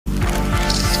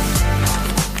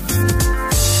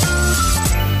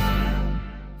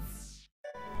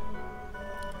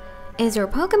Is your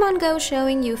Pokemon Go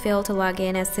showing you failed to log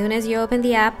in as soon as you open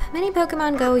the app? Many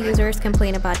Pokemon Go users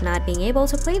complain about not being able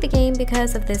to play the game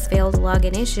because of this failed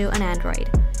login issue on Android.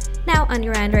 Now, on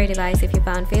your Android device, if you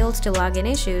found failed to login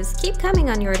issues keep coming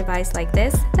on your device like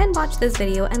this, then watch this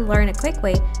video and learn a quick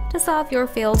way to solve your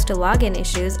failed to login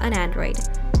issues on Android.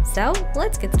 So,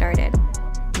 let's get started.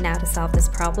 Now, to solve this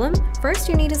problem, first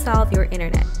you need to solve your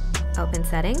internet. Open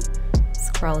Setting,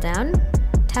 scroll down,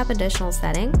 tap Additional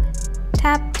Setting,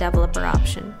 tap Developer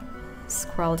option.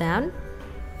 Scroll down.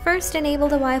 First, enable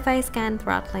the Wi-Fi scan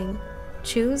throttling.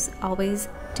 Choose Always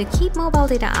to keep mobile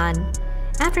data on.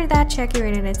 After that, check your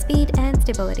internet speed and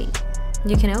stability.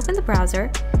 You can open the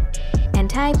browser and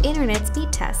type Internet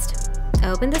Speed Test.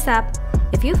 Open this app.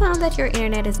 If you found that your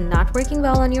internet is not working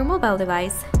well on your mobile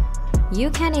device,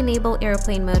 you can enable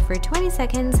airplane mode for 20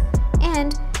 seconds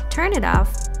and turn it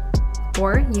off.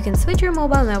 Or you can switch your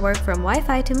mobile network from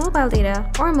Wi-Fi to mobile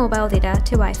data or mobile data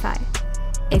to Wi-Fi.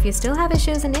 If you still have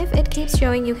issues and if it keeps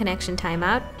showing you connection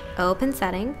timeout, open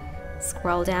Setting,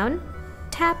 scroll down,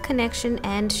 tap Connection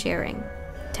and Sharing.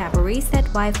 Tap Reset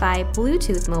Wi-Fi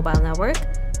Bluetooth mobile network.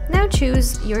 Now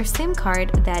choose your SIM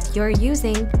card that you're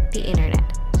using the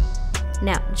internet.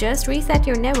 Now just reset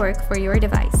your network for your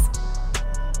device.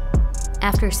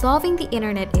 After solving the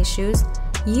internet issues,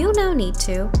 you now need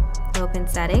to open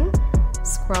Setting,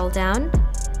 scroll down,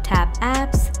 tap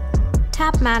Apps,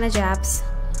 tap Manage Apps,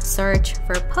 search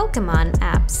for Pokemon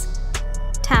apps.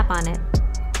 Tap on it.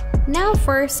 Now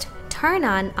first, turn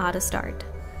on Auto Start.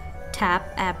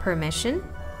 Tap App Permission,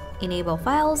 enable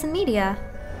Files and Media,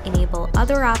 enable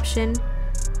Other option,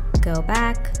 go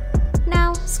back.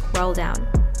 Now scroll down.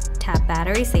 Tap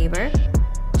Battery Saver,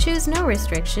 choose No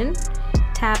Restriction,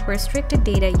 tap Restricted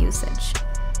Data Usage.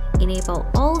 Enable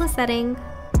all the settings.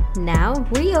 Now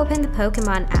reopen the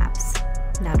Pokemon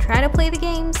apps. Now try to play the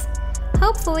games.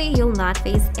 Hopefully you'll not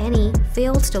face any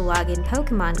failed to log in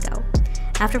Pokemon Go.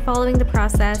 After following the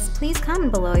process, please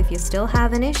comment below if you still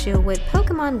have an issue with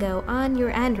Pokemon Go on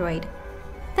your Android.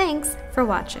 Thanks for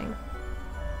watching.